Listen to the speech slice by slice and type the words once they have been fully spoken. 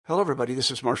Hello, everybody. This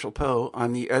is Marshall Poe.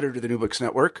 I'm the editor of the New Books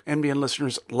Network. NBN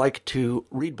listeners like to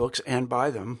read books and buy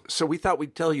them. So we thought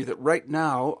we'd tell you that right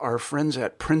now, our friends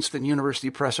at Princeton University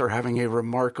Press are having a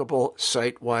remarkable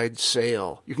site-wide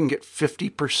sale. You can get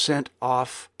 50%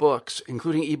 off books,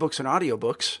 including ebooks and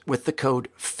audiobooks, with the code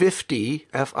 50,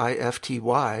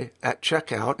 F-I-F-T-Y, at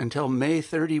checkout until May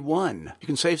 31. You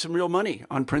can save some real money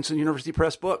on Princeton University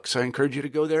Press books. I encourage you to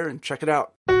go there and check it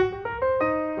out.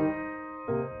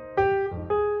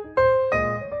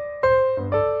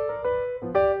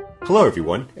 Hello,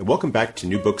 everyone, and welcome back to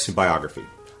New Books in Biography.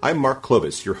 I'm Mark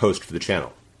Clovis, your host for the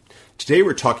channel. Today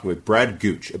we're talking with Brad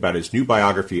Gooch about his new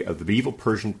biography of the medieval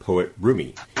Persian poet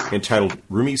Rumi, entitled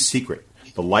Rumi's Secret,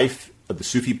 The Life of the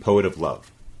Sufi Poet of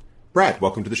Love. Brad,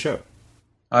 welcome to the show.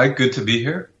 Hi, good to be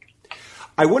here.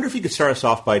 I wonder if you could start us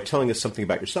off by telling us something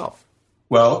about yourself.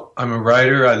 Well, I'm a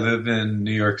writer. I live in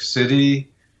New York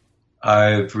City.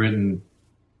 I've written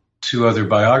two other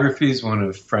biographies, one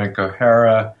of Frank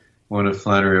O'Hara, one of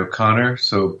Flannery O'Connor,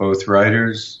 so both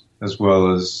writers, as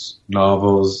well as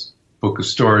novels, book of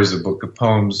stories, a book of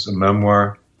poems, a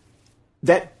memoir.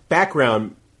 That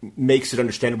background makes it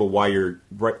understandable why you've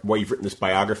written this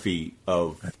biography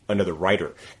of another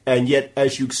writer. And yet,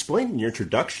 as you explained in your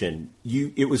introduction,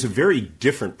 it was a very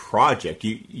different project.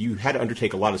 You had to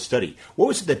undertake a lot of study. What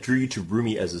was it that drew you to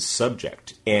Rumi as a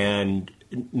subject? And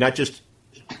not just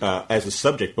as a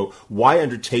subject, but why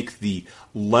undertake the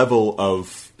level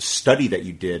of study that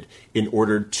you did in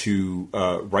order to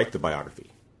write the biography?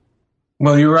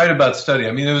 Well, you're right about study.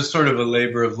 I mean, it was sort of a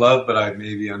labor of love, but I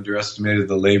maybe underestimated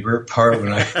the labor part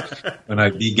when I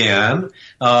began.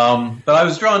 But I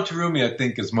was drawn to Rumi, I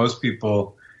think, as most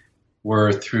people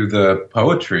were, through the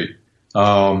poetry.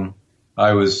 I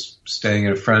was staying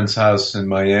at a friend's house in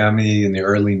Miami in the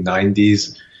early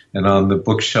 90s, and on the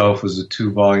bookshelf was a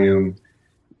 2-volume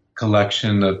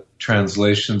collection of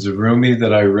translations of Rumi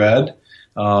that I read.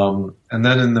 And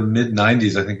then in the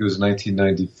mid-90s, I think it was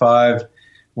 1995,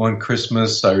 one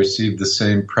Christmas, I received the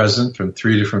same present from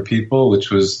 3 different people,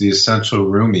 which was the Essential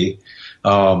Rumi,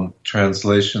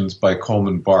 translations by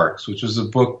Coleman Barks, which was a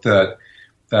book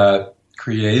that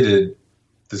created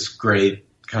this great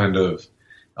kind of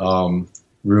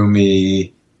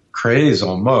Rumi craze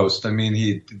almost. I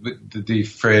mean, the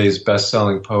phrase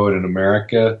best-selling poet in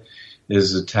America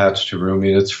is attached to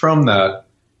Rumi. It's from that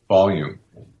volume,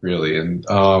 really. And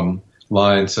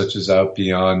lines such as out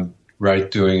beyond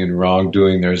right doing and wrong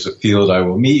doing, there's a field, I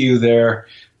will meet you there,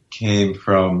 came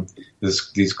from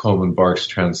these Coleman Barks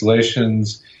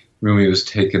translations. Rumi was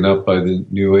taken up by the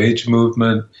New Age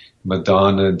movement.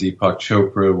 Madonna and Deepak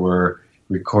Chopra were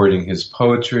recording his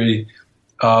poetry.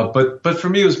 But for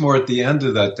me, it was more at the end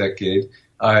of that decade.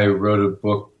 I wrote a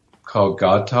book called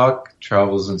God Talk,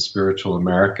 Travels in Spiritual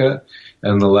America,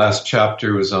 and the last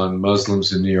chapter was on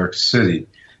Muslims in New York City.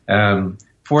 And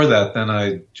for that, then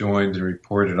I joined and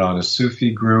reported on a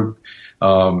Sufi group,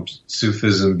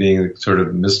 Sufism being a sort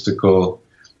of mystical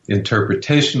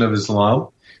interpretation of Islam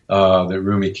that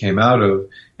Rumi came out of.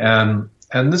 And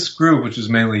this group, which was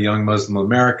mainly young Muslim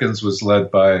Americans, was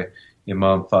led by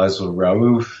Imam Faisal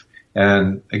Rauf.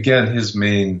 And again, his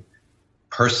main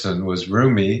person was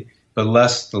Rumi, but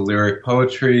less the lyric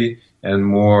poetry and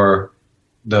more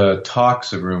the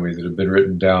talks of Rumi that had been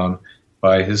written down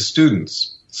by his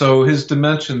students. So his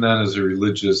dimension then as a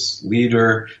religious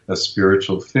leader, a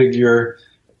spiritual figure,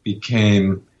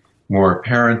 became more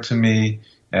apparent to me.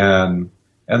 And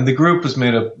the group was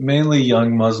made up mainly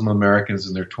young Muslim Americans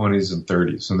in their 20s and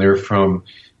 30s. And they're from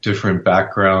different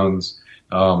backgrounds.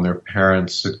 Their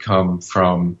parents had come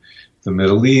from the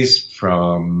Middle East,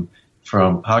 from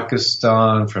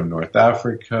Pakistan, from North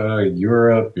Africa,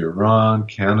 Europe, Iran,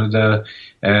 Canada,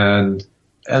 and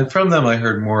from them I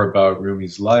heard more about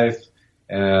Rumi's life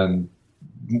and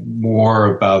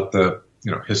more about the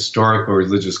historical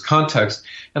religious context,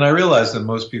 and I realized that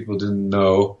most people didn't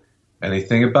know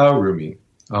anything about Rumi.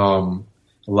 A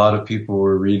lot of people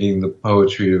were reading the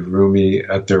poetry of Rumi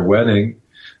at their wedding,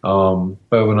 but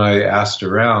when I asked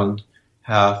around,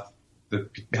 half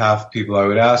people I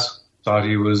would ask thought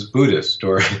he was Buddhist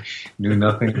or knew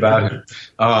nothing about him.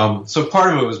 So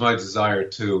part of it was my desire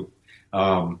to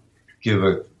give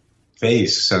a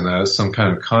face and some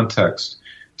kind of context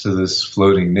to this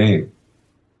floating name.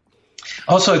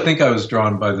 Also, I think I was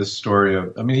drawn by this story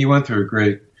of, he went through a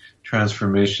great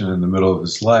transformation in the middle of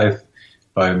his life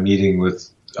by meeting with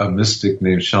a mystic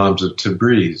named Shams of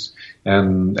Tabriz.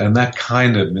 And that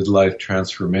kind of midlife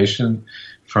transformation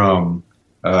from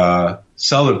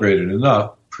celebrated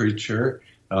enough preacher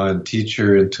and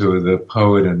teacher into the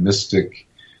poet and mystic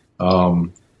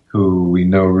who we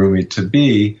know Rumi to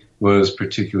be was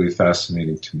particularly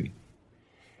fascinating to me.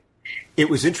 It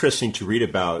was interesting to read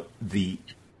about the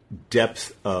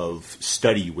depth of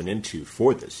study you went into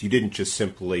for this. You didn't just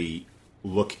simply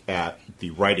look at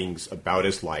the writings about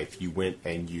his life. You went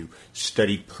and you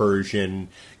studied Persian.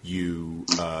 You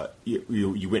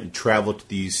went and traveled to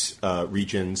these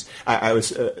regions. I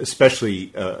was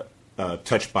especially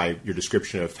touched by your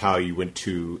description of how you went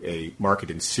to a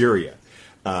market in Syria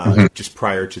just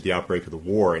prior to the outbreak of the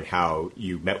war, and how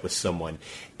you met with someone.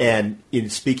 And in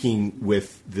speaking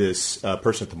with this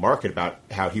person at the market about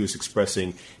how he was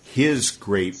expressing his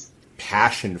great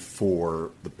passion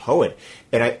for the poet,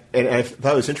 and I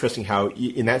thought it was interesting how,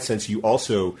 in that sense, you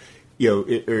also, are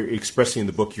expressing in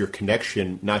the book your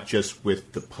connection not just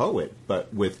with the poet,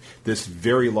 but with this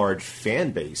very large fan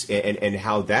base, and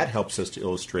how that helps us to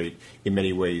illustrate, in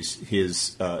many ways,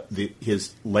 his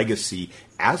legacy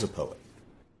as a poet.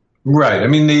 Right. I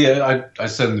mean, I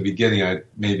said in the beginning I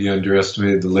maybe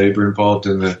underestimated the labor involved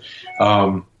in the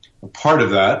part of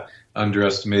that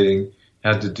underestimating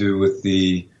had to do with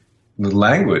the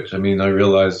language. I mean, I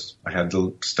realized I had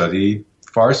to study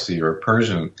Farsi or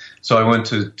Persian. So I went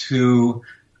to 2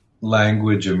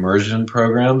 language immersion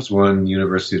programs, one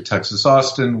University of Texas,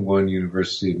 Austin, one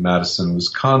University of Madison,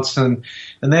 Wisconsin.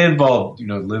 And they involved,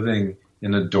 living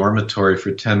in a dormitory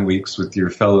for 10 weeks with your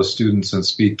fellow students and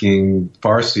speaking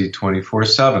Farsi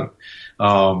 24/7.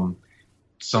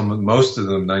 Most of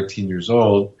them 19 years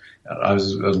old. I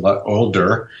was a lot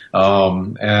older.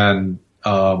 So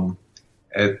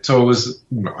it was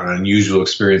an unusual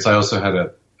experience. I also had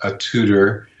a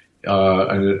tutor,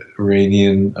 an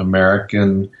Iranian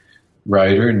American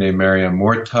writer named Maryam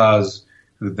Mortaz,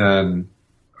 who then,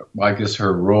 I guess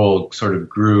her role sort of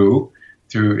grew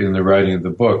through in the writing of the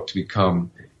book to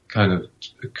become kind of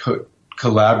a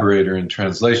collaborator in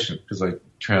translation, because I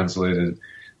translated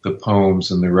the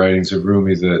poems and the writings of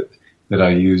Rumi that I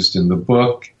used in the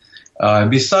book.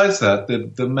 And besides that,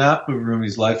 the map of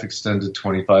Rumi's life extended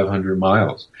 2,500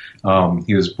 miles.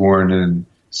 He was born in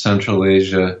Central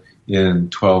Asia in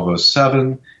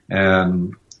 1207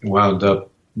 and wound up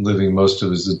living most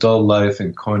of his adult life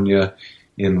in Konya,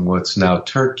 in what's now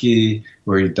Turkey,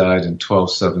 where he died in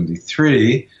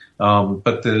 1273.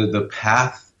 But the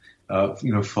path,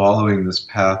 following this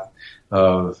path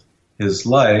of his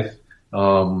life,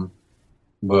 was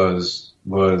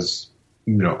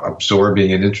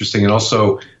absorbing and interesting, and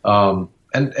also,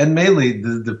 and mainly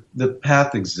the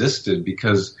path existed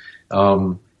because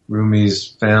Rumi's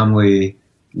family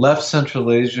left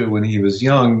Central Asia when he was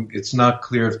young. It's not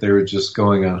clear if they were just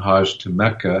going on Hajj to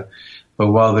Mecca, but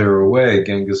while they were away,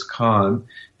 Genghis Khan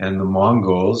and the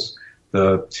Mongols,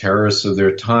 the terrorists of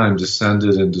their time,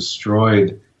 descended and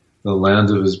destroyed the land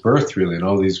of his birth, really, and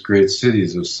all these great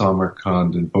cities of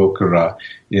Samarkand and Bokhara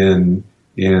in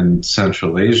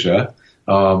Central Asia.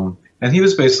 And he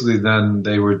was basically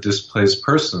they were displaced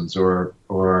persons or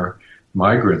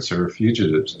migrants or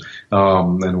fugitives,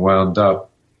 and wound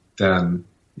up then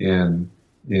in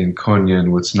Konya,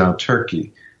 in what's now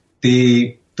Turkey.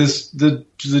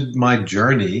 My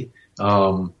journey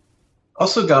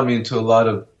also got me into a lot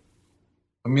of,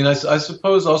 I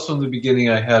suppose also in the beginning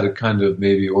I had a kind of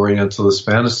maybe Orientalist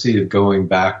fantasy of going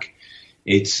back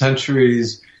 8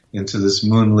 centuries into this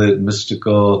moonlit,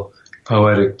 mystical,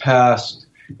 poetic past.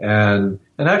 And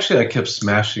actually I kept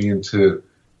smashing into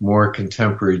more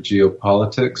contemporary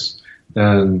geopolitics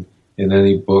than in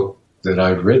any book that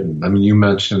I've written. You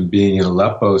mentioned being in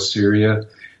Aleppo, Syria,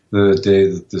 the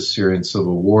day that the Syrian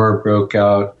civil war broke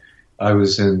out. I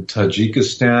was in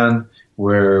Tajikistan,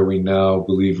 where we now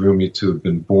believe Rumi to have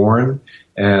been born,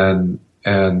 and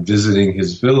visiting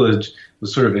his village,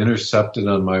 was sort of intercepted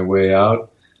on my way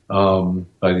out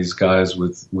by these guys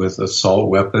with assault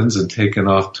weapons and taken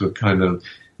off to a kind of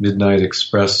Midnight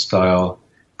Express style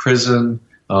prison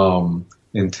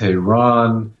in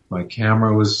Tehran. My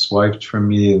camera was swiped from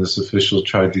me, and this official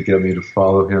tried to get me to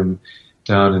follow him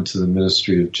down into the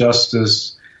Ministry of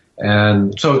Justice.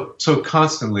 And so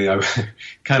constantly I was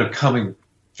kind of coming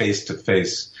face to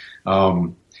face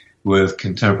with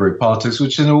contemporary politics,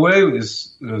 which in a way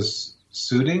is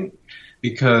suiting,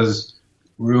 because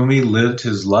Rumi lived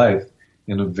his life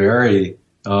in a very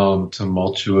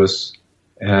tumultuous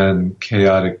and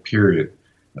chaotic period,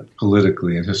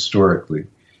 politically and historically.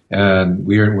 And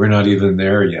we're not even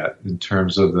there yet in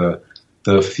terms of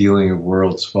the feeling of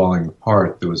worlds falling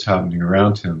apart that was happening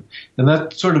around him. And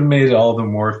that sort of made it all the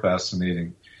more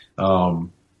fascinating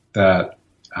that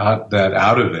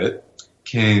out of it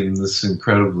came this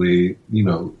incredibly,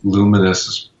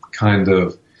 luminous kind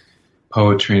of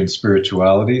poetry and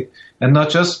spirituality, and not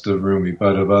just of Rumi,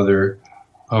 but of other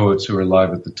poets who were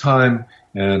alive at the time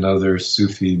and other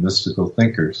Sufi mystical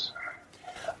thinkers.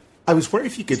 I was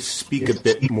wondering if you could speak a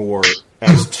bit more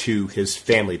as to his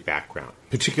family background,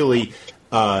 particularly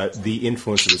the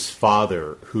influence of his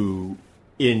father, who,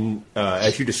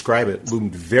 as you describe it,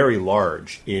 loomed very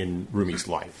large in Rumi's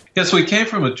life. Yes, we came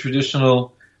from a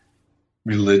traditional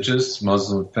religious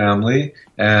Muslim family,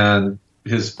 and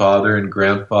his father and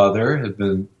grandfather had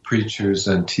been preachers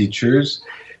and teachers.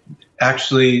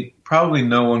 Actually, probably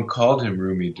no one called him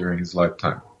Rumi during his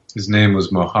lifetime. His name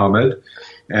was Muhammad,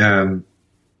 and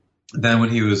then when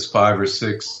he was 5 or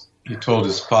 6, he told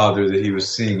his father that he was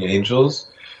seeing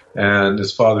angels, and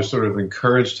his father sort of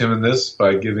encouraged him in this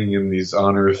by giving him these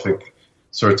honorific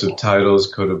sorts of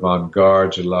titles,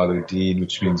 Khodavangar, Jalaluddin,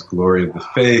 which means glory of the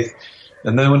faith.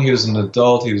 And then when he was an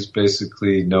adult, he was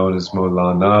basically known as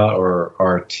Maulana, or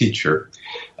our teacher.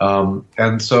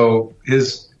 And so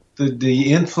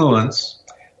the influence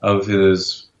of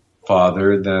his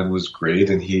father then was great,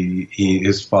 and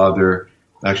his father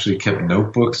actually kept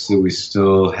notebooks that we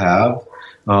still have,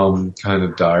 kind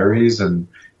of diaries, and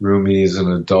Rumi as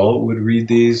an adult would read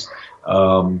these.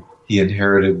 He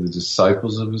inherited the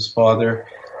disciples of his father.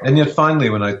 And yet finally,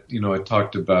 when I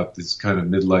talked about this kind of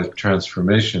midlife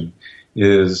transformation,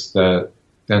 is that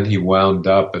then he wound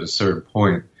up at a certain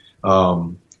point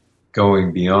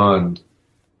going beyond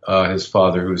his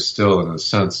father, who was still, in a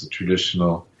sense, a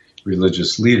traditional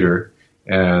religious leader,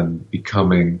 and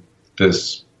becoming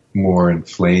this more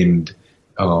inflamed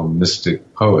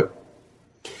mystic poet.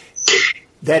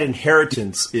 That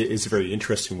inheritance is a very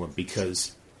interesting one,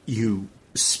 because you,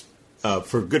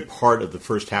 for a good part of the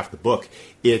first half of the book,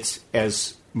 it's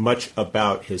as much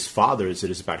about his father as it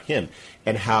is about him,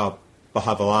 and how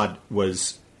Baha'u'llah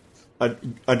was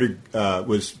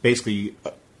basically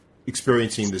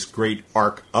experiencing this great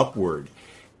arc upward,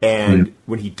 and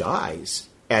when he dies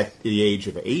at the age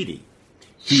of 80,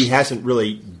 he hasn't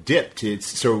really dipped.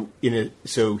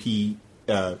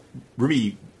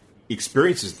 Rumi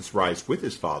experiences this rise with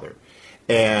his father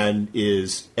and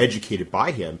is educated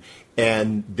by him,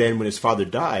 and then when his father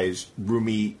dies,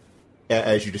 Rumi,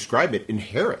 as you describe it,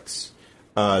 inherits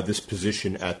this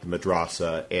position at the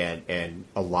madrasa and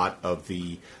a lot of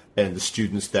the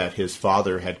students that his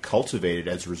father had cultivated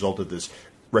as a result of this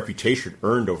reputation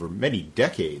earned over many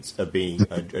decades of being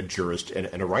a jurist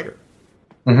and a writer.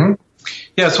 Mm-hmm.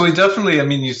 Yeah, so we definitely,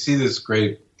 you see this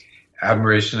great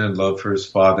admiration and love for his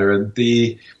father. And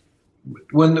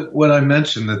when I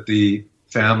mentioned that the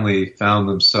family found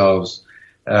themselves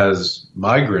as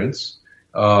migrants,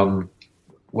 when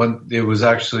it was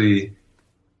actually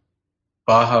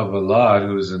Baha'u'llah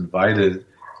who was invited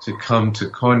to come to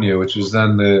Konya, which was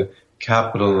then the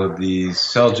capital of the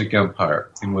Seljuk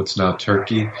Empire in what's now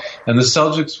Turkey. And the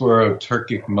Seljuks were a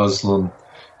Turkic Muslim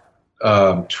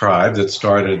tribe that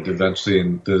started eventually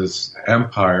in this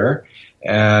empire.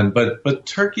 But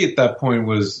Turkey at that point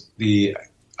was the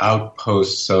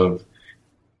outposts of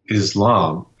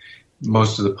Islam.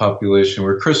 Most of the population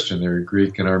were Christian. They were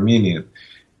Greek and Armenian.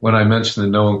 When I mentioned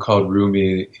that no one called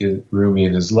Rumi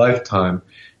in his lifetime,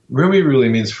 Rumi really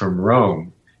means from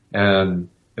Rome, and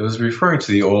it was referring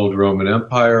to the old Roman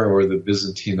Empire or the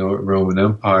Byzantine Roman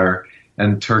Empire,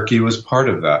 and Turkey was part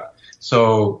of that.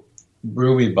 So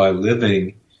Rumi, by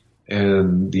living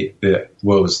in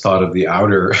what was thought of the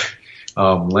outer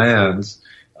lands,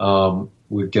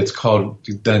 gets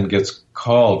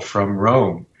called from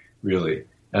Rome, really.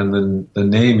 And then the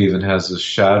name even has a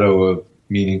shadow of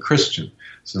meaning Christian,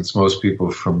 since most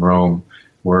people from Rome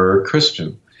were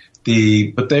Christian.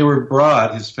 But they were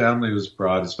brought, his family was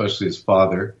brought, especially his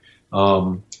father,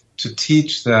 to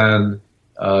teach then,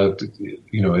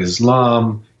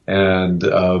 Islam and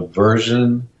a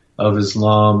version of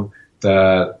Islam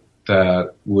that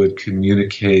would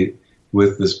communicate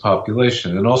with this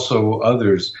population, and also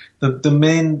others. The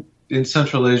main, in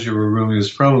Central Asia where Rumi was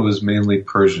from, it was mainly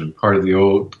Persian, part of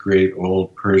the great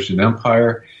old Persian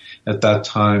Empire at that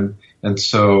time. And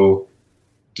so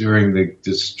during the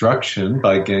destruction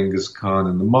by Genghis Khan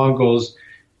and the Mongols,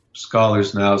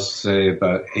 scholars now say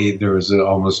there was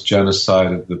almost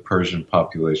genocide of the Persian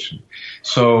population.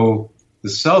 So the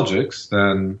Seljuks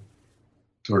then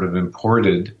sort of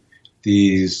imported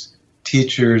these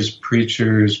teachers,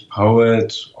 preachers,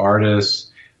 poets,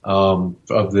 artists of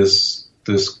this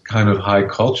kind of high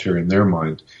culture in their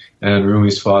mind. And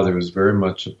Rumi's father was very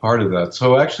much a part of that.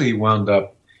 So actually he wound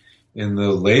up in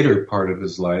the later part of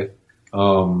his life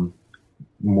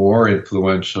more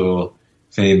influential,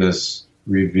 famous,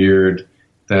 revered,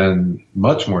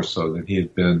 much more so than he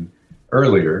had been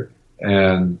earlier.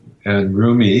 And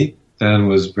Rumi then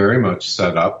was very much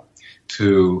set up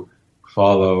to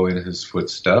follow in his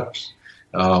footsteps,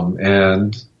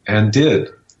 and did.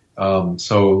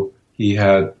 So He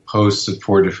had posts at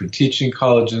 4 different teaching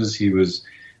colleges. He was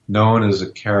known as a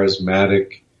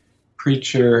charismatic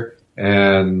preacher,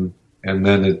 and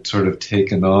then it sort of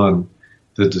taken on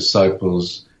the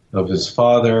disciples of his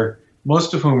father,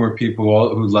 most of whom were people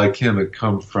who, like him, had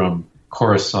come from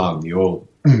Khorasan,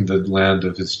 the land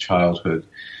of his childhood,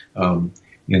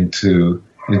 into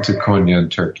Konya in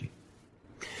Turkey.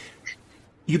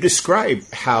 You describe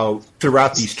how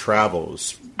throughout these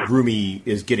travels, Rumi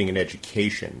is getting an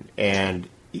education, and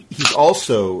he's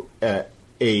also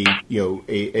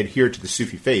adhered to the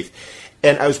Sufi faith.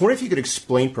 And I was wondering if you could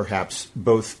explain perhaps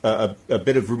both a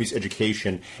bit of Rumi's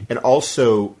education and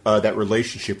also that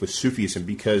relationship with Sufism,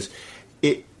 because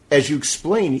as you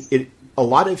explain, a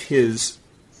lot of his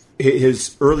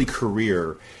early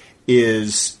career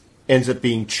ends up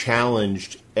being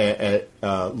challenged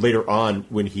later on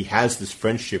when he has this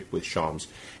friendship with Shams,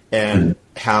 and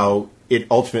how it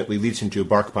ultimately leads him to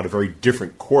embark upon a very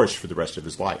different course for the rest of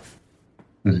his life.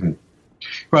 Mm-hmm.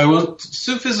 Right. Well,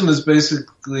 Sufism is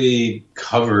basically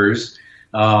covers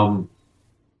all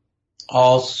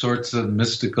sorts of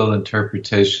mystical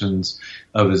interpretations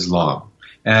of Islam,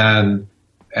 and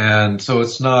so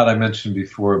it's not. I mentioned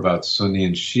before about Sunni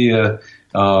and Shia,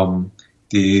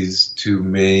 these two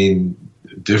main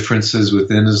differences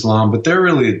within Islam, but they're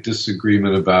really a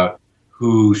disagreement about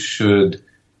who should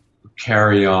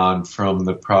carry on from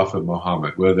the Prophet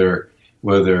Muhammad, whether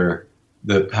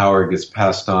the power gets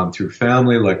passed on through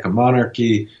family like a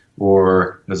monarchy,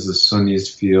 or as the Sunnis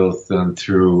feel, then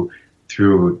through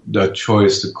a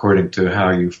choice according to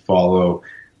how you follow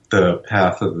the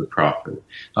path of the Prophet.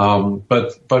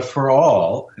 But for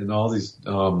all, in all these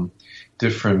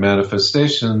different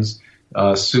manifestations,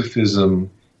 Sufism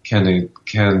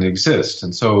can exist.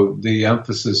 And so the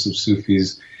emphasis of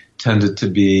Sufis tended to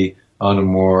be on a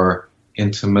more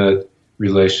intimate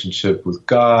relationship with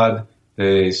God.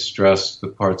 They stressed the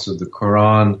parts of the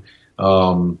Quran,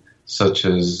 such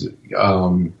as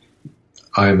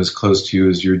I am as close to you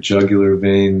as your jugular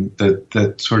vein,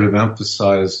 that sort of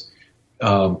emphasize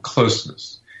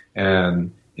closeness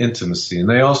and intimacy. And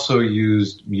they also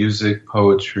used music,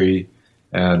 poetry,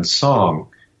 and song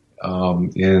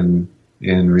in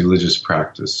religious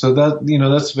practice. So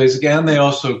that's basic. And they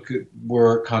also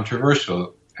were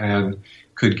controversial and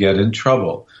could get in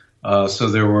trouble. So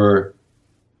there were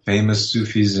famous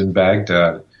Sufis in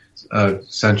Baghdad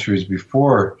centuries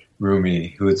before Rumi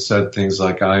who had said things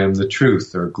like, I am the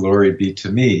truth, or glory be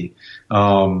to me,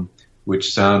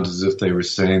 which sound as if they were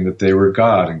saying that they were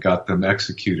God, and got them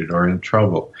executed or in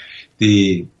trouble.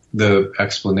 The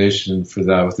explanation for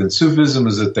that within Sufism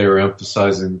is that they were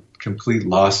emphasizing complete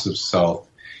loss of self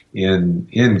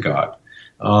in God.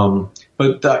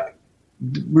 But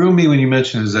Rumi, when you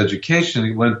mentioned his education,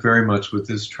 it went very much with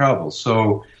his travels.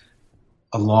 So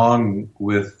along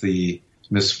with the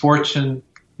misfortune,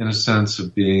 in a sense,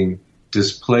 of being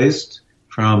displaced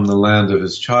from the land of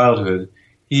his childhood,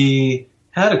 he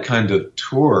had a kind of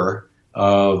tour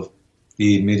of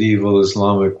the medieval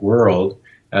Islamic world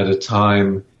at a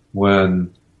time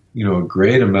when, a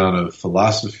great amount of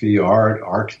philosophy, art,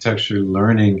 architecture,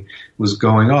 learning was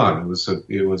going on. It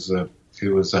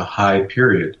was a high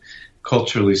period,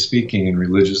 culturally speaking and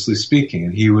religiously speaking.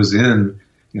 And he was in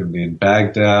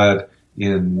Baghdad,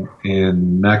 in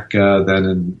Mecca, then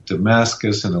in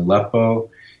Damascus and Aleppo,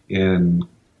 in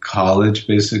college,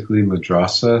 basically,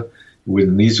 madrasa.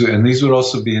 And these would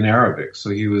also be in Arabic. So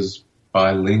he was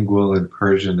bilingual in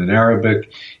Persian and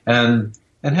Arabic, and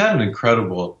had an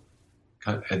incredible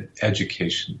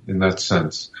education in that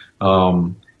sense.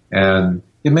 And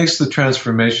it makes the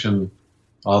transformation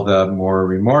all that more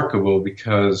remarkable,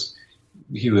 because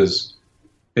he was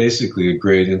basically a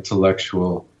great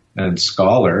intellectual and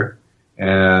scholar,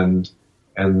 and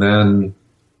then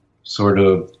sort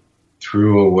of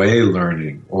threw away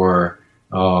learning or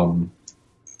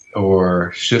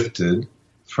shifted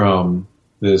from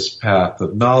this path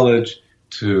of knowledge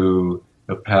to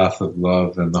a path of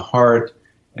love and the heart,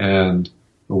 and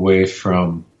away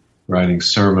from writing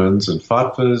sermons and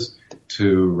fatwas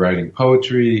to writing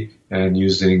poetry and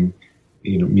using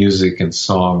music and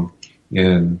song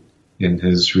in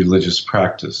his religious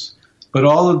practice. But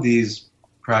all of these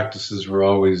practices were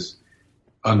always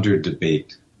under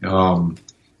debate, and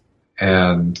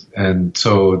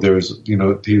so there's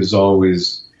he was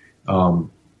always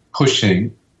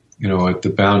pushing at the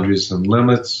boundaries and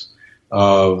limits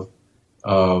of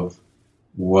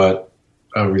what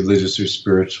a religious or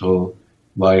spiritual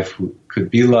life could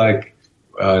be like,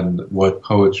 and what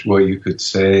you could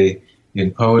say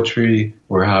in poetry,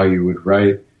 or how you would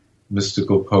write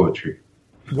mystical poetry.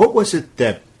 What was it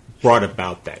that brought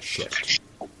about that shift?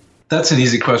 That's an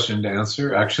easy question to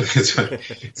answer. Actually,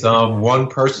 it's one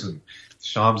person,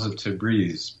 Shams of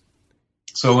Tabriz.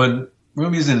 So when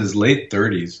Rumi's in his late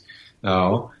 30s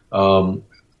now,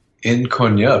 in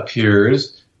Konya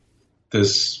appears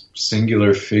this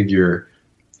singular figure,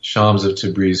 Shams of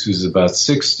Tabriz, who's about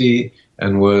 60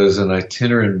 and was an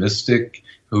itinerant mystic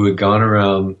who had gone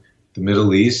around the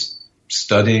Middle East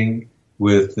studying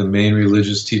with the main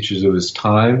religious teachers of his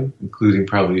time, including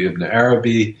probably Ibn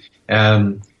Arabi,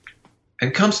 and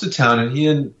comes to town, and he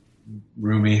and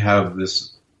Rumi have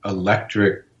this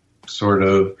electric sort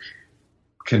of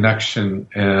connection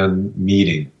and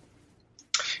meeting.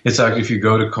 It's actually, if you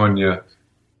go to Konya,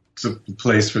 it's a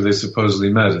place where they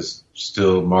supposedly met is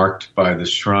still marked by the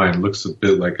shrine. Looks a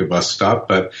bit like a bus stop,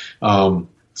 but so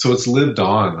it's lived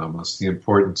on almost, the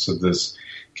importance of this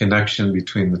connection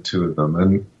between the two of them.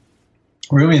 And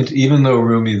Rumi, even though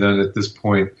Rumi then at this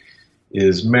point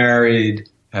is married,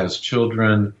 has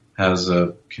children, has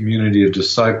a community of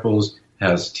disciples,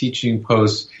 has teaching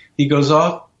posts, he goes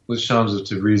off with Shams of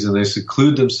Tabriz and they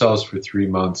seclude themselves for 3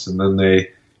 months, and then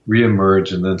they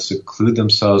reemerge and then seclude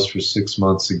themselves for 6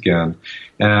 months again.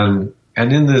 And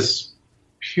in this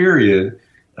period,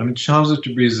 I mean, Shams of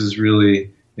Tabriz is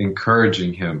really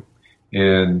encouraging him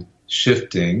in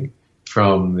shifting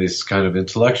from this kind of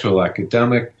intellectual,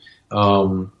 academic,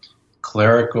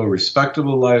 clerical,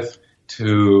 respectable life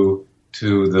to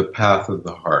the path of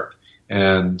the heart.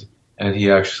 And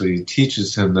he actually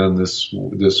teaches him then this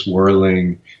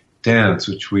whirling dance,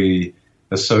 which we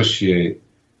associate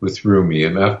with Rumi.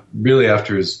 And really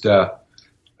after his death,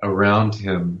 around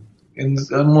him, in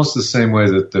almost the same way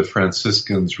that the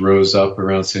Franciscans rose up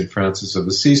around St. Francis of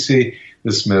Assisi,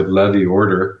 this Mevlevi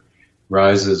order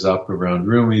rises up around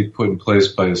Rumi, put in place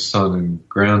by his son and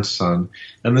grandson.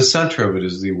 And the center of it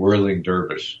is the whirling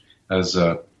dervish as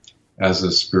a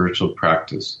spiritual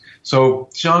practice. So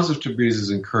Shams of Tabriz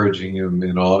is encouraging him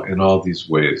in all these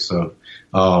ways of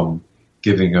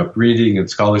giving up reading and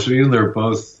scholarship. Even they're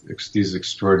both these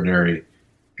extraordinarily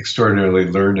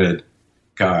learned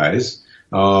guys.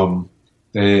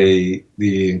 The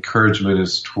encouragement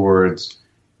is towards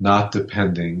not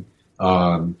depending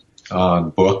on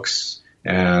books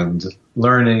and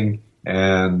learning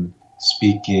and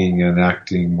speaking and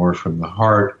acting more from the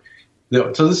heart.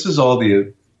 So this is all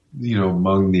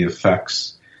among the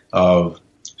effects of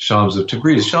Shams of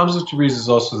Tabriz. Shams of Tabriz is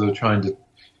also trying to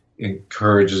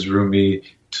encourage Rumi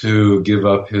to give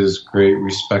up his great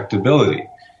respectability,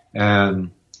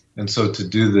 and so to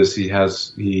do this, he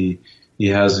has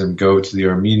him go to the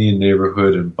Armenian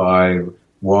neighborhood and buy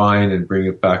wine and bring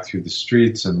it back through the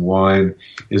streets, and wine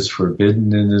is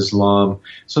forbidden in Islam.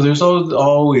 So there's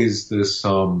always this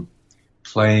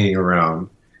playing around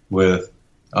with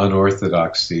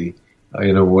unorthodoxy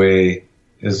in a way,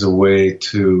 as a way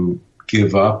to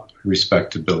give up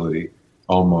respectability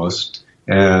almost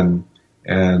and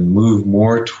move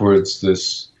more towards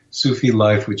this Sufi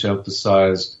life, which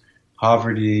emphasized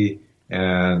poverty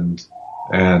and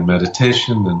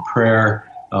meditation and prayer.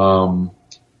 And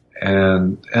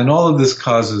all of this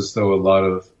causes, though, a lot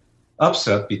of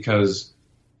upset because,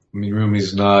 I mean,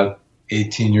 Rumi's not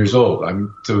 18 years old.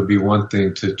 So it would be one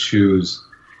thing to choose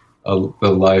the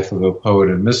life of a poet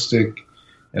and mystic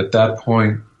at that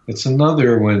point. It's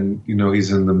another when,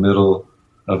 he's in the middle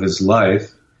of his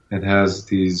life and has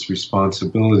these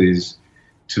responsibilities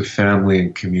to family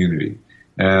and community.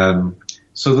 And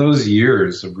so those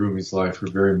years of Rumi's life were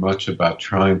very much about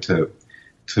trying to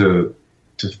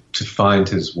find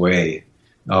his way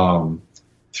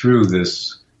through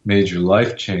this major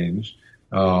life change,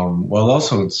 while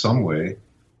also in some way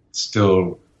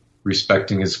still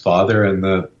respecting his father and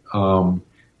the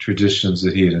traditions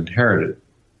that he had inherited.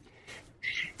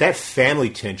 That family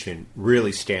tension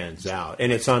really stands out,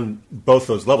 and it's on both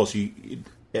those levels. You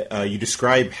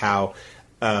describe how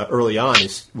early on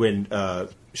is when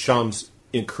Shams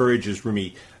encourages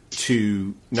Rumi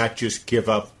to not just give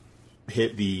up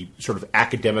the sort of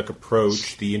academic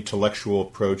approach, the intellectual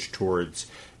approach towards,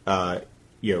 in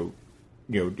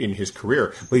his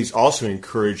career, but he's also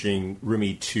encouraging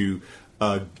Rumi to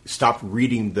stop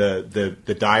reading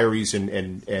the diaries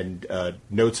and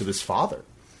notes of his father,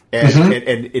 and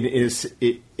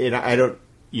I don't,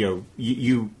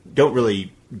 you don't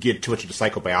really get too much into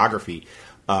psychobiography.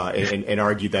 And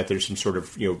argue that there's some sort of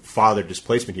father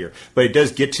displacement here, but it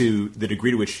does get to the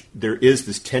degree to which there is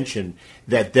this tension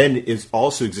that then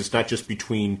also exists not just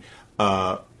between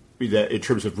in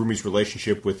terms of Rumi's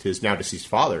relationship with his now deceased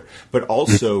father, but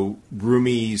also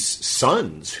Rumi's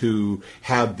sons who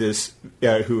have this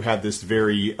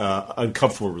very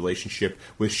uncomfortable relationship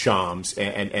with Shams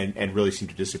and really seem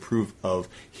to disapprove of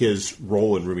his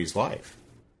role in Rumi's life.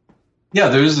 Yeah,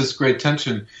 there is this great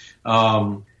tension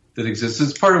that exists.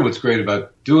 It's part of what's great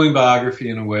about doing biography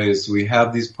in a way is we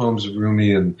have these poems of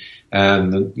Rumi and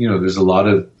there's a lot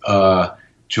of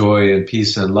joy and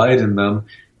peace and light in them,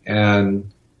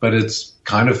 but it's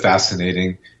kind of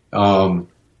fascinating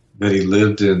that he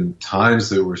lived in times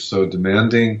that were so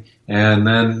demanding and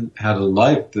then had a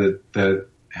life that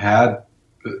had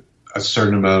a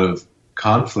certain amount of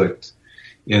conflict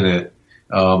in it,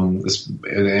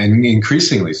 and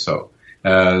increasingly so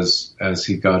as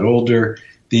he got older.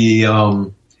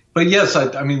 But yes,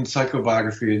 I mean,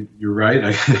 psychobiography, you're right.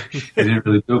 I didn't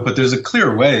really do it, but there's a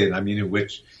clear way, in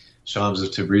which Shams of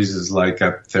Tabriz is like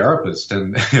a therapist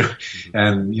and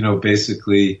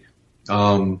basically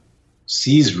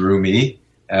sees Rumi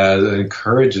and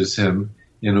encourages him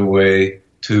in a way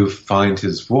to find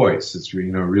his voice. It's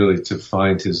really to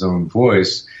find his own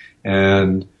voice,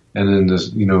 and in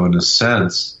this, in a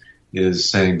sense, is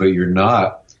saying, but you're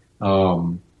not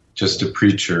just a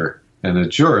preacher and a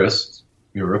jurist.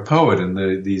 You're a poet,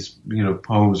 and these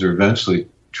poems are eventually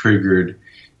triggered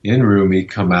in Rumi,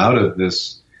 come out of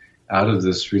this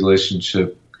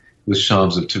relationship with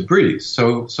Shams of Tabriz.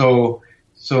 So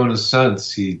in a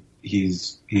sense,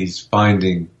 he's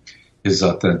finding his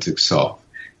authentic self.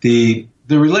 The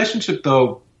relationship,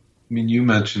 though, you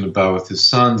mentioned about with his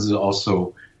sons,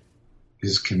 also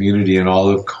his community and all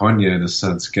of Konya, in a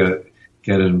sense, get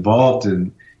involved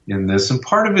in this. And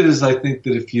part of it is, I think,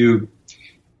 that if you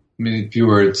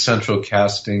were at central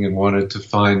casting and wanted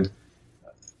to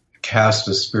cast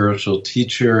a spiritual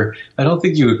teacher, I don't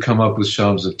think you would come up with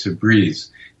Shams of Tabriz.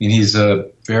 He's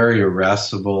a very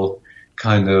irascible,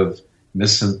 kind of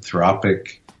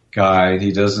misanthropic guy.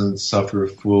 He doesn't suffer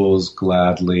fools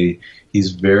gladly.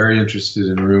 He's very interested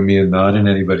in Rumi and not in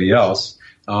anybody else.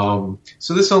 So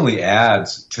this only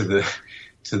adds to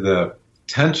the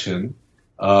tension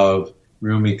of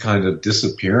Rumi kind of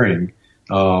disappearing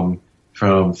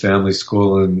from family,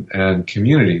 school, and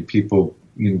community. People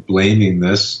blaming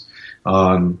this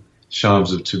on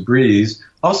Shams of Tabriz.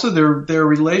 Also, their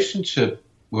relationship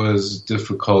was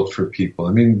difficult for people.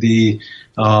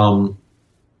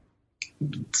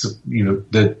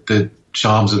 That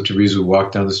Shams of Tabriz would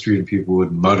walk down the street and people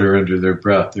would mutter under their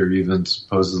breath, or even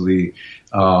supposedly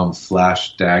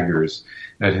flash daggers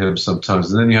at him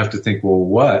sometimes. And then you have to think, well,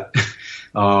 what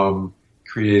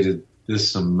created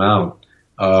this amount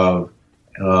of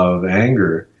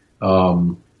anger,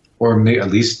 or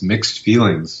at least mixed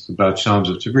feelings about Shams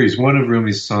of Tabriz? One of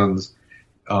Rumi's sons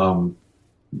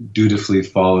dutifully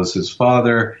follows his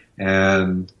father,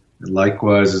 and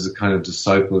likewise is a kind of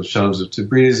disciple of Shams of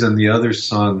Tabriz, and the other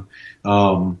son,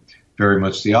 very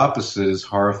much the opposite, is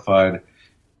horrified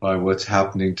by what's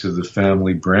happening to the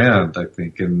family brand, I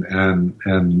think,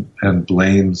 and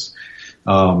blames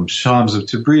Shams of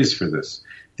Tabriz for this.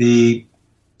 I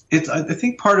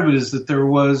think part of it is that there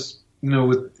was,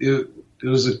 it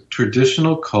was a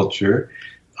traditional culture.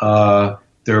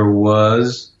 There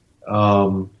was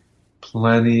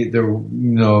plenty.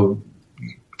 The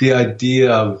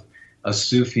idea of a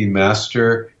Sufi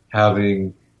master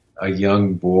having a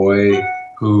young boy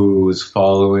who was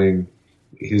following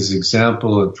his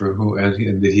example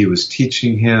and that he was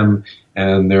teaching him,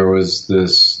 and there was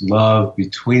this love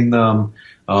between them.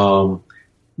 No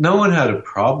one had a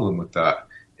problem with that.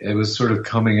 It was sort of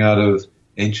coming out of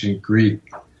ancient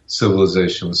Greek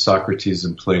civilization with Socrates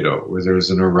and Plato, where there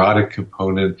was an erotic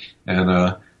component and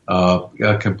a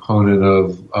component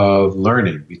of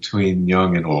learning between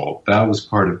young and old. That was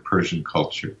part of Persian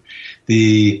culture.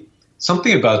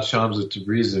 Something about Shams of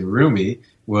Tabriz and Rumi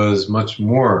was much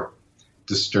more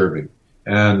disturbing.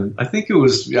 And I think it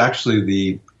was actually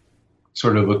the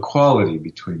sort of equality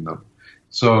between them.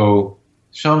 So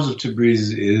Shams of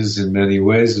Tabriz is in many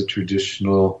ways a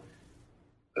traditional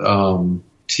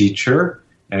teacher,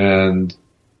 and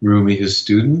Rumi his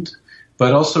student.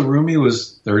 But also Rumi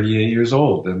was 38 years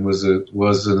old and was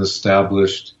an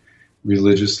established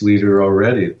religious leader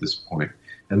already at this point.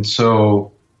 And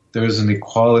so there's an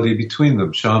equality between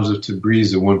them. Shams of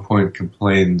Tabriz at one point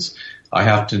complains, I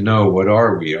have to know, what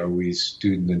are we? Are we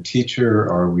student and teacher?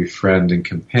 Are we friend and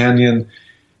companion?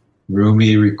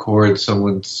 Rumi records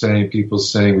people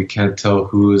saying we can't tell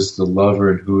who is the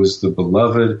lover and who is the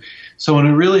beloved. So in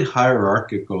a really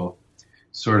hierarchical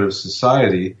sort of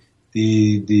society,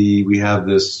 we have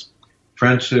this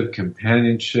friendship,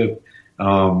 companionship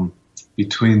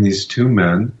between these two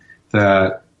men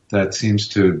that seems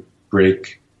to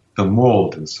break the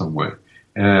mold in some way,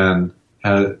 and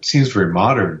it seems very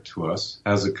modern to us,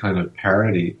 has a kind of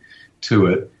parody to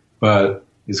it, but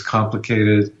is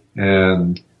complicated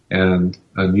and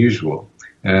unusual,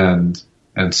 and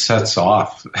sets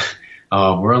off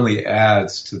or only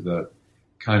adds to the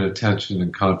kind of tension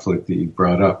and conflict that you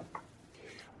brought up.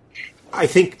 I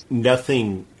think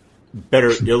nothing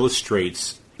better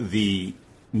illustrates the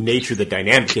nature of the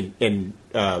dynamic and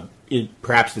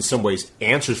perhaps in some ways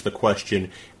answers the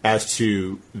question as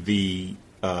to the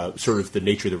sort of the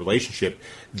nature of the relationship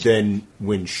than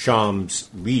when Shams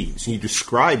leaves. And you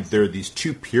described there are these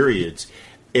two periods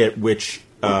at which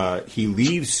he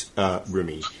leaves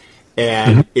Rumi.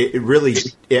 And it really,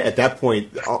 at that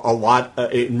point, a lot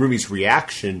in Rumi's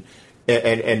reaction,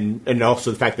 and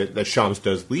also the fact that Shams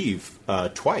does leave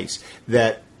twice,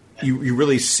 that you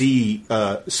really see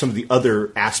some of the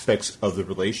other aspects of the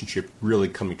relationship really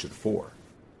coming to the fore.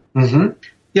 Mm-hmm.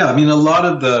 Yeah, I mean, a lot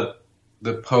of the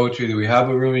poetry that we have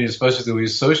of Rumi, especially that we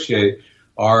associate,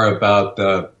 are about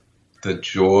the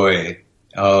joy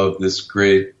of this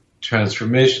great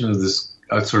transformation, of this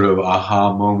sort of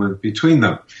aha moment between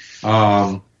them.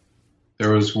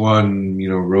 There was one,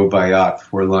 Rubaiyat,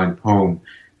 4-line poem.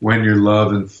 When your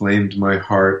love inflamed my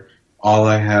heart, all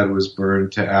I had was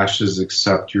burned to ashes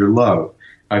except your love.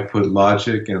 I put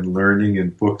logic and learning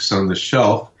and books on the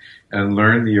shelf and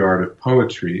learned the art of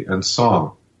poetry and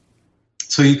song.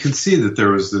 So you can see that there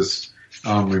was this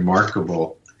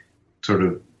remarkable sort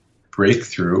of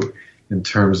breakthrough in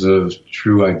terms of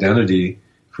true identity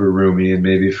for Rumi and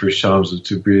maybe for Shams of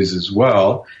Tabriz as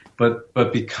well. But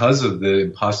because of the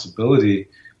impossibility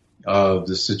of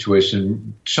the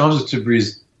situation, Shams of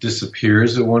Tabriz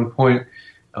disappears at one point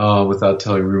without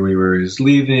telling Rumi where he's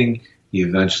leaving. He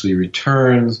eventually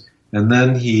returns, and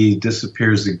then he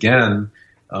disappears again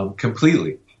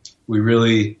completely. We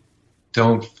really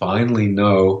don't finally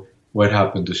know what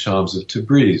happened to Shams of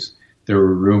Tabriz. There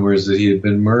were rumors that he had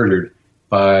been murdered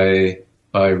by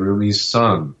Rumi's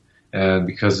son, and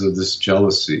because of this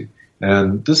jealousy.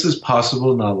 And this is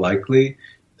possible, not likely,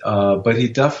 but he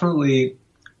definitely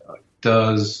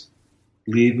does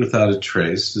leave without a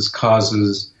trace. This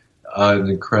causes an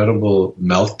incredible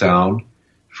meltdown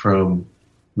from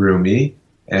Rumi,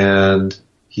 and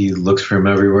he looks for him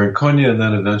everywhere in Konya, and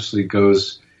then eventually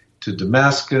goes to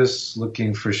Damascus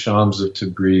looking for Shams of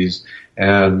Tabriz.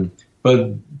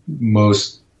 But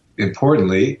most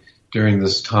importantly, during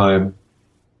this time,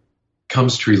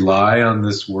 comes to rely on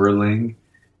this whirling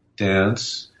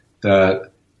dance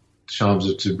that Shams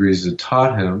of Tabriz had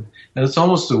taught him, and it's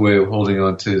almost a way of holding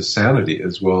on to his sanity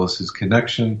as well as his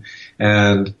connection,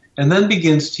 and then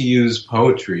begins to use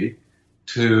poetry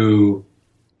to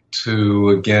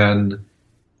again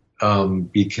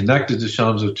be connected to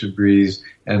Shams of Tabriz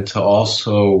and to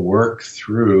also work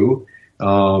through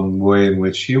way in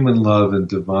which human love and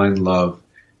divine love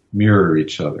mirror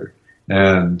each other,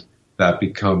 and that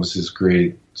becomes his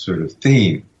great sort of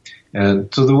theme.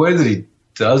 And so the way that he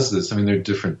does this, I mean, there are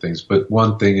different things, but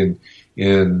one thing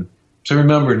so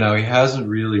remember now, he hasn't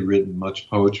really written much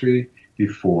poetry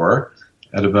before.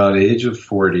 At about age of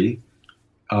 40,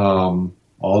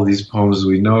 all these poems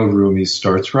we know of Rumi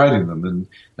starts writing them.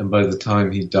 And by the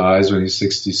time he dies, when he's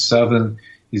 67,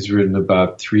 he's written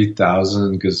about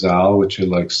 3,000 ghazal, which are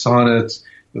like sonnets,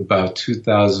 about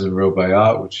 2,000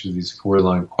 rubaiyat, which are these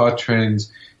 4-line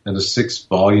quatrains, and a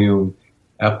 6-volume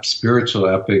spiritual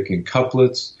epic in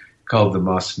couplets called the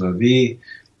Masnavi.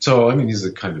 So, I mean, he's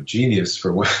a kind of genius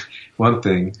for one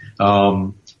thing.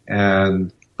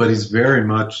 But he's very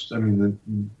much, I mean,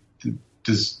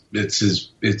 it's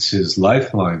his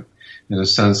lifeline, in a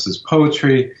sense, his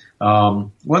poetry.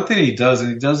 One thing he does,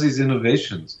 and he does these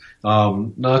innovations,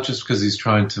 not just because he's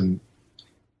trying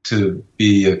to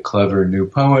be a clever new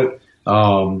poet,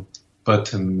 but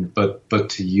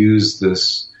to use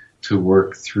this to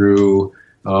work through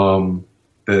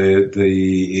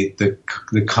the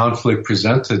conflict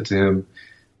presented to him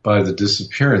by the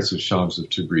disappearance of Shams of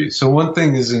Tabriz. So one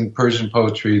thing is, in Persian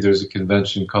poetry, there's a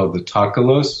convention called the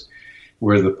takalos,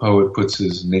 where the poet puts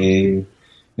his name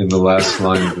in the last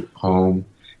line of the poem,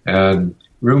 and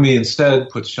Rumi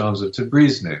instead puts Shams of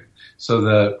Tabriz's name, so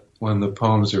that when the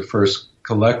poems are first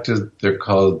collected, they're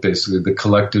called basically the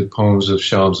collected poems of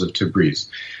Shams of Tabriz.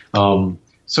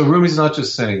 So Rumi's not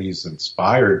just saying he's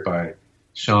inspired by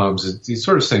Shams, he's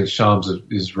sort of saying Shams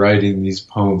is writing these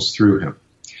poems through him.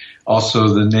 Also,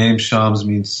 the name Shams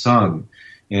means sun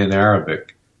in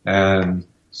Arabic, and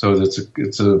so it's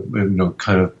a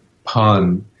kind of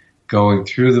pun going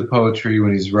through the poetry.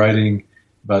 When he's writing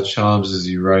about Shams, is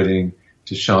he writing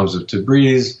to Shams of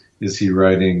Tabriz? Is he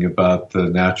writing about the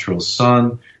natural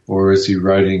sun, or is he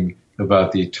writing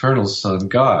about the eternal sun,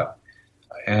 God?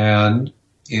 And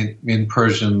in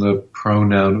Persian, the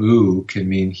pronoun u can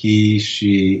mean he,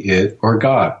 she, it, or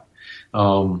God.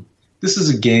 this is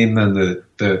a game then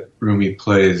that Rumi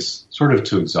plays sort of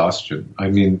to exhaustion.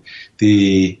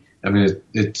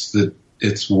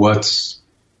 It's what's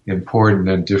important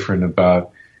and different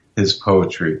about his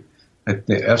poetry.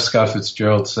 F. Scott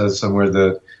Fitzgerald says somewhere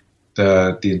that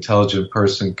the intelligent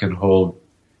person can hold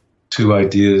two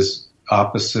ideas,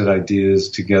 opposite ideas,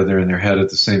 together in their head at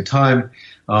the same time.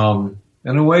 In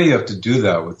a way, you have to do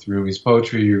that with Rumi's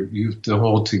poetry. You have to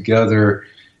hold together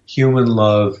human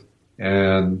love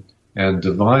and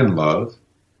divine love,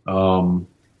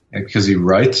 because he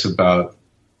writes about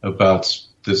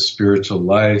the spiritual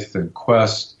life and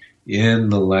quest in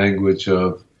the language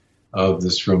of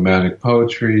this romantic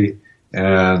poetry,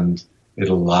 and it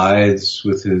aligns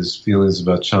with his feelings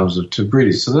about Shams of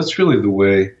Tabriz. So that's really the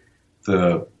way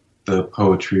the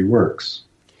poetry works.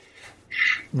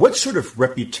 What sort of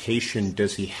reputation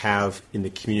does he have in the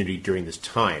community during this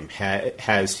time?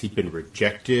 Has he been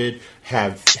rejected?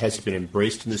 Has he been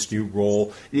embraced in this new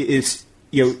role? To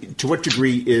what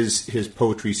degree is his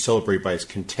poetry celebrated by his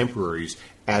contemporaries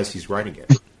as he's writing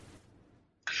it?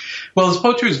 Well, his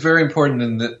poetry is very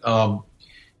important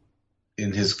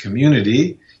in his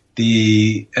community.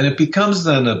 And it becomes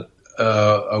then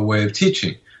a way of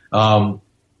teaching.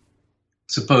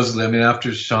 Supposedly,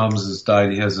 after Shams has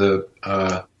died, he has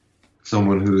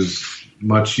someone who's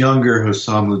much younger,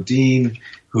 Husamuddin,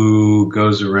 who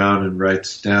goes around and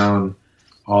writes down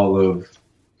all of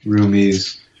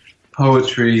Rumi's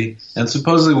poetry. And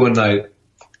supposedly one night,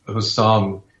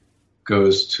 Hussam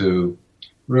goes to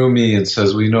Rumi and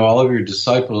says, well, all of your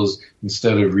disciples,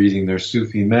 instead of reading their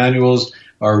Sufi manuals,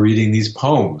 are reading these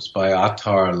poems by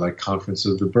Attar, like Conference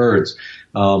of the Birds.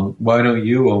 Why don't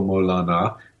you, O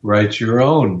Maulana, write your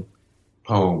own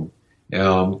poem,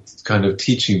 kind of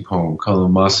teaching poem called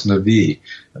a Masnavi,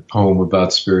 a poem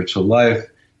about spiritual life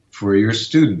for your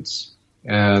students.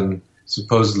 And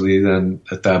supposedly then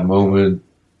at that moment,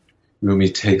 Rumi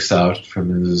takes out from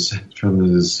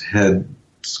his head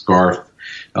scarf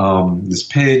this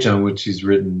page on which he's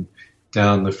written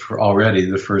down already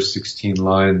the first 16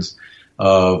 lines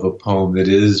of a poem that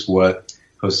is what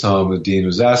Husamuddin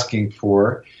was asking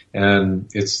for, and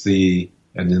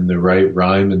in the right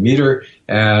rhyme and meter,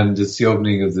 and it's the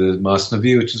opening of the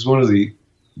Masnavi, which is one of the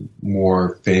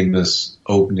more famous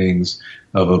openings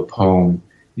of a poem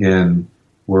in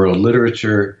world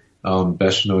literature.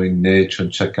 Beshnoing ne chun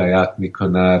chekayat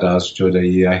mikonad, az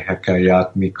jodai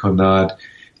hekayat mikonad.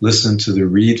 Listen to the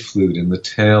reed flute and the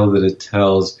tale that it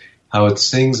tells, how it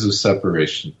sings of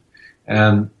separation.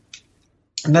 And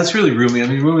that's really Rumi.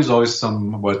 Rumi's always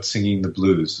somewhat singing the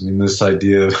blues. This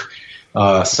idea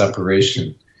of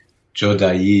separation,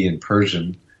 Jodai in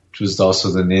Persian, which was also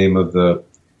the name of the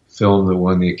film that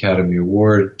won the Academy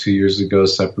Award 2 years ago,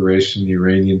 Separation, the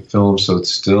Iranian film, so it's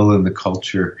still in the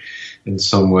culture in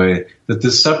some way, that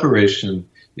this separation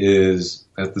is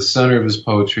at the center of his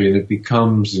poetry, and it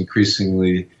becomes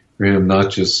increasingly for him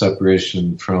not just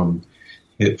separation from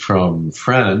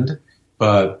friend,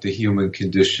 but the human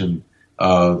condition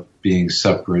of being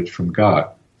separate from God.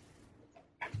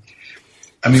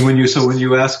 When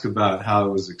you ask about how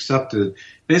it was accepted,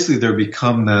 basically there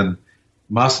become then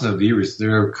Masnavi,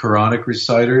 there are Quranic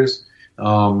reciters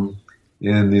in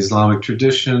the Islamic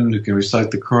tradition who can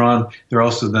recite the Quran. There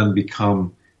also then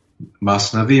become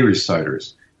Masnavi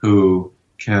reciters who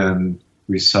can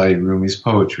recite Rumi's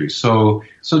poetry. So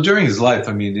during his life,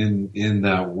 in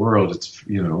that world, it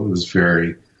was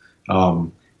very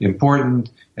important.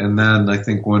 And then I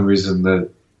think one reason that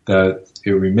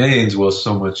it remains, while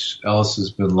so much else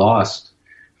has been lost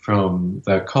from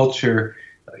that culture,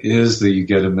 is that you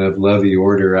get a Mevlevi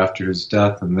order after his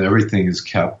death, and everything is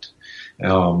kept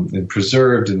and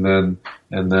preserved. And then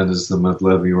as the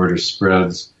Mevlevi order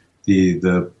spreads,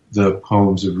 the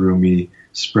poems of Rumi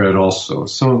spread also.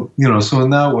 So in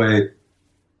that way,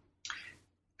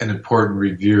 an important,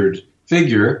 revered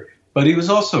figure, but he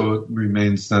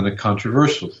remains then a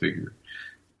controversial figure.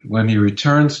 When he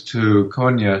returns to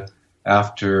Konya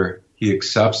after he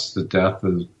accepts the death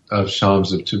of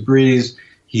Shams of Tabriz,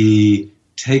 he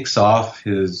takes off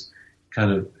his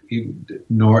kind of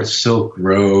North silk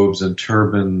robes and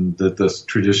turban that the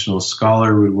traditional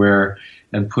scholar would wear,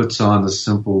 and puts on a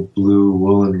simple blue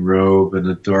woolen robe and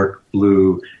a dark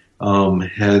blue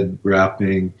head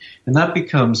wrapping, and that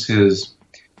becomes his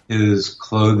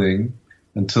clothing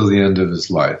until the end of his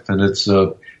life. And it's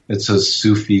a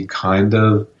Sufi kind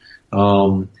of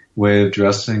way of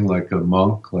dressing, like a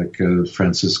monk, like a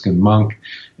Franciscan monk,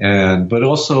 but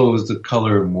also is the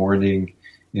color of mourning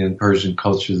in Persian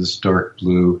culture, this dark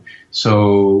blue.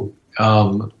 So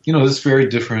this very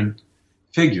different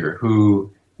figure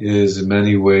who is in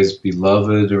many ways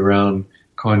beloved around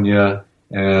Konya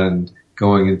and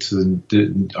going into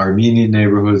the Armenian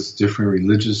neighborhoods, different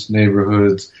religious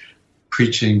neighborhoods,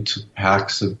 preaching to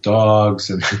packs of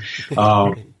dogs,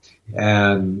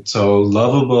 and so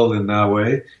lovable in that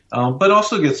way, but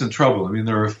also gets in trouble. I mean,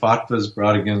 there were fatwas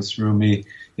brought against Rumi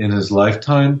in his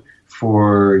lifetime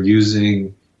for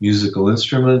using musical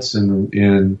instruments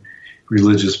in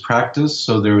religious practice.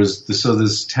 So there was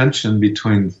this tension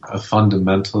between a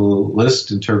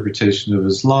fundamentalist interpretation of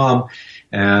Islam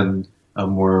and a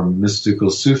more mystical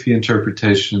Sufi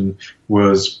interpretation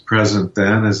was present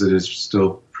then, as it is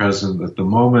still present at the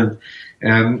moment.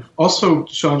 And also,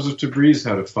 Shams of Tabriz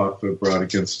had a fatwa brought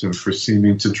against him for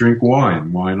seeming to drink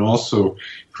wine. Wine also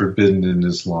forbidden in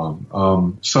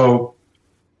Islam. So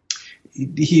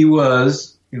he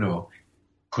was,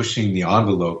 pushing the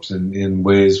envelopes in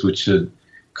ways which had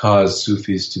caused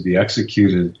Sufis to be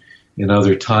executed in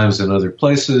other times and other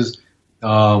places.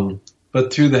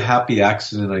 But through the happy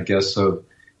accident, I guess, of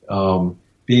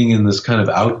being in this kind of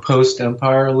outpost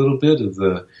empire a little bit of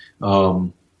the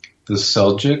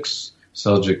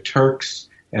Seljuk Turks,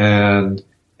 and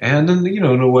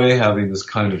in a way having this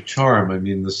kind of charm. I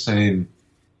mean, there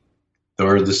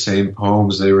are the same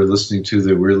poems they were listening to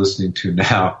that we're listening to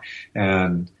now,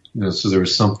 and so there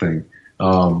was something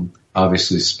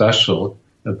obviously special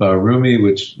about Rumi,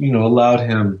 which allowed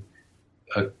him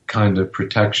a kind of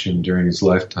protection during his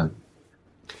lifetime.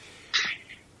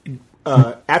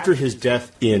 After his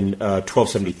death in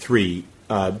 1273,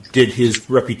 did his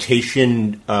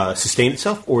reputation sustain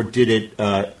itself, or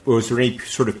was there any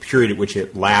sort of period at which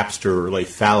it lapsed or lay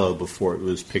fallow before it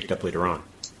was picked up later on?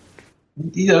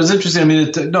 Yeah, it was interesting. I mean,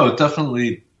 it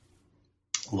definitely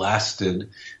lasted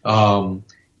throughout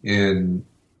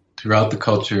the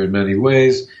culture in many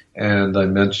ways, and I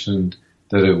mentioned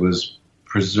that it was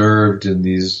preserved in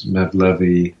these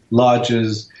Mevlevi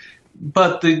lodges.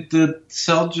 But the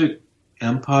Seljuk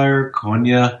Empire,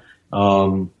 Konya,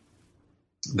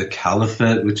 the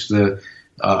Caliphate, which the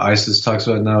ISIS talks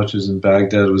about now, which is in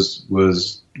Baghdad,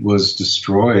 was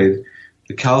destroyed.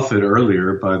 The Caliphate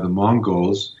earlier by the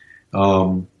Mongols,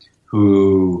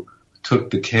 who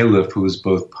took the Caliph, who was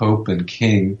both Pope and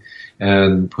King,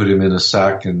 and put him in a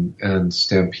sack and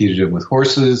stampeded him with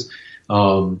horses.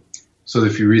 So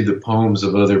if you read the poems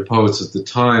of other poets at the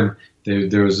time,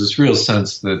 there was this real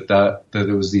sense that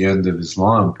it was the end of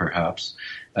Islam, perhaps.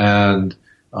 And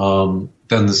then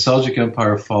the Seljuk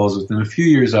Empire falls within a few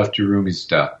years after Rumi's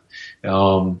death.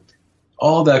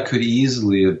 All that could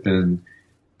easily have been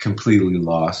completely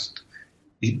lost.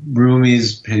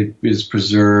 Rumi's is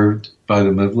preserved by the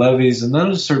Mevlevis, and then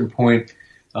at a certain point,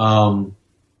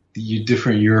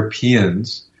 different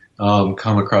Europeans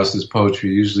come across his poetry,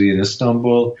 usually in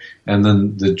Istanbul, and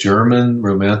then the German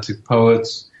Romantic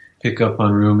poets pick up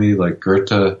on Rumi, like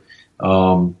Goethe. Then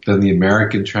the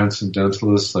American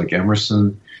Transcendentalists, like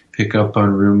Emerson, pick up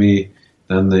on Rumi.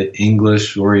 Then the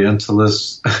English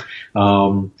Orientalists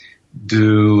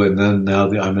do, and then now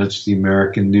I mentioned the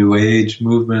American New Age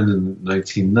movement in the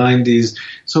 1990s.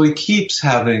 So he keeps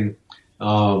having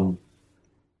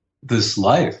this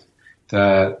life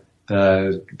that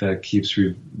keeps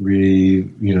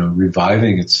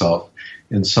reviving itself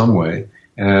in some way,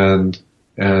 and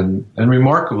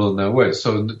remarkable in that way.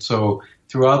 So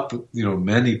throughout the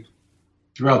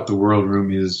world,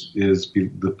 Rumi is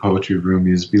the poetry of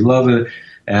Rumi is beloved,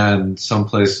 and some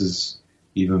places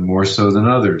even more so than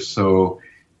others. So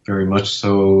very much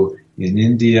so in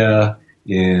India,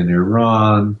 in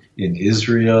Iran, in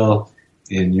Israel,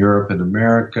 in Europe and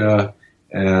America,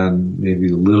 and maybe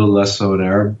a little less so in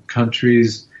Arab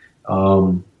countries.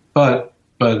 But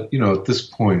at this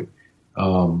point,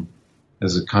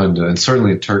 as a kind of, and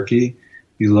certainly in Turkey,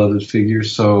 beloved figure.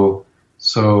 So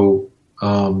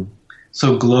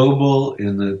global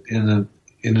in an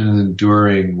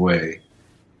enduring way.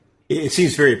 It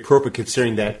seems very appropriate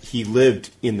considering that he lived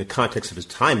in the context of his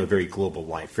time a very global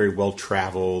life, very well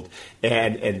traveled,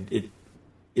 and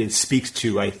it speaks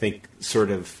to, I think,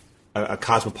 sort of a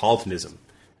cosmopolitanism.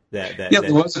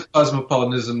 There was a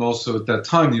cosmopolitanism also at that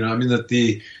time.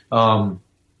 That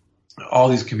all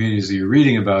these communities that you're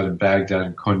reading about in Baghdad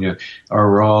and Konya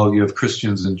you have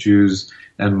Christians and Jews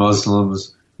and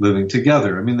Muslims living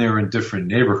together. They were in different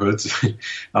neighborhoods,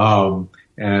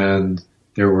 and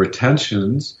there were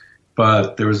tensions,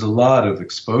 but there was a lot of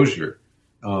exposure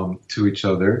to each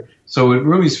other. So at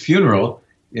Rumi's funeral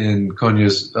in Konya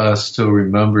is still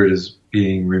remembered as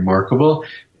being remarkable.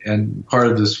 And part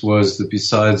of this was that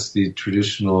besides the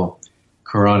traditional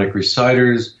Quranic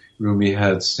reciters, Rumi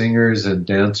had singers and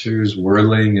dancers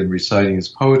whirling and reciting his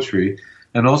poetry.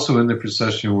 And also in the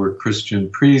procession were Christian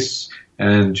priests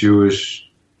and Jewish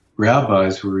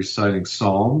rabbis who were reciting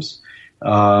psalms.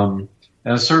 At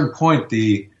a certain point,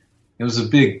 it was a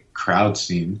big crowd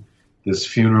scene. This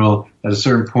funeral. At a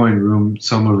certain point,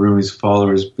 some of Rumi's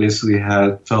followers basically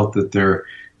felt that their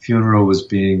funeral was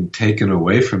being taken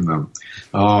away from them,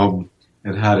 and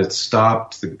had it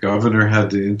stopped. The governor had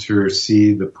to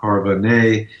intercede. The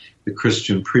Parvaneh, the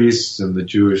Christian priests, and the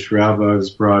Jewish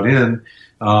rabbis brought in,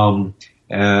 and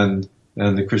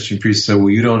the Christian priest said,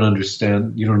 "Well, you don't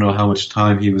understand. You don't know how much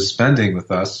time he was spending with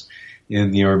us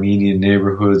in the Armenian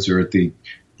neighborhoods or at the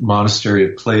monastery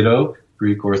at Plato,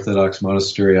 Greek Orthodox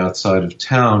monastery outside of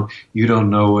town. You don't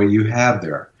know what you had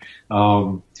there."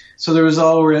 So there was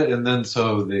already, and then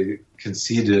so they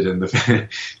conceded, and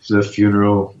the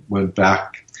funeral went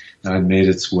back and made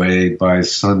its way by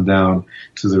sundown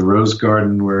to the Rose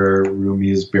Garden, where Rumi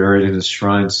is buried, and his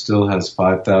shrine still has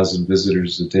 5,000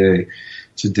 visitors a day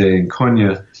today in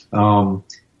Konya.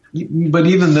 But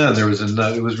even then, there was his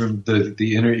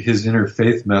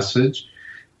interfaith message,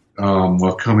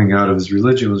 while coming out of his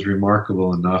religion, was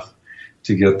remarkable enough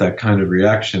to get that kind of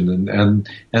reaction. And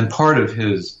part of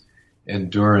his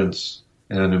endurance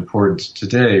and importance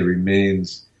today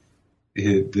remains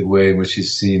the way in which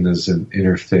he's seen as an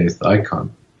interfaith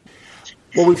icon.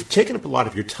 Well, we've taken up a lot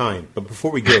of your time, but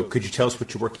before we go, could you tell us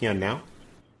what you're working on now?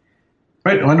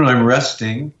 Right, I'm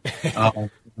resting, and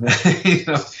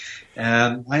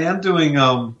I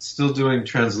am still doing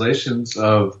translations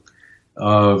of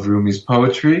Rumi's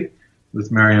poetry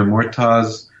with Mariam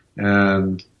Mortaz,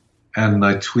 and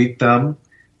I tweet them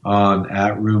on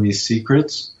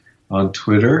 @RumiSecrets on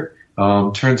Twitter.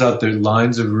 Turns out the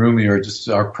lines of Rumi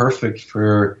are perfect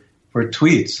for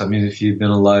tweets. I mean, if you'd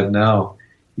been alive now,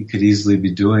 you could easily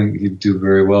you'd do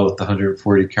very well with the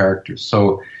 140 characters.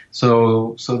 So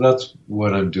that's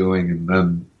what I'm doing, and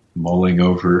then mulling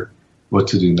over what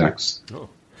to do next. Oh.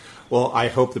 Well, I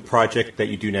hope the project that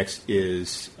you do next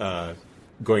is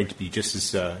going to be just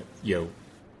as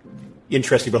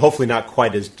interesting, but hopefully not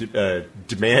quite as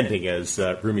demanding as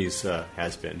Rumi's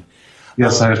has been.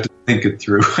 Yes, I have to think it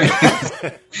through.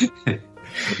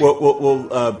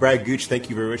 Well, Brad Gooch, thank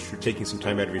you very much for taking some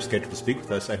time out of your schedule to speak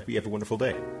with us. I hope you have a wonderful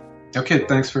day. Okay,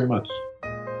 thanks very much.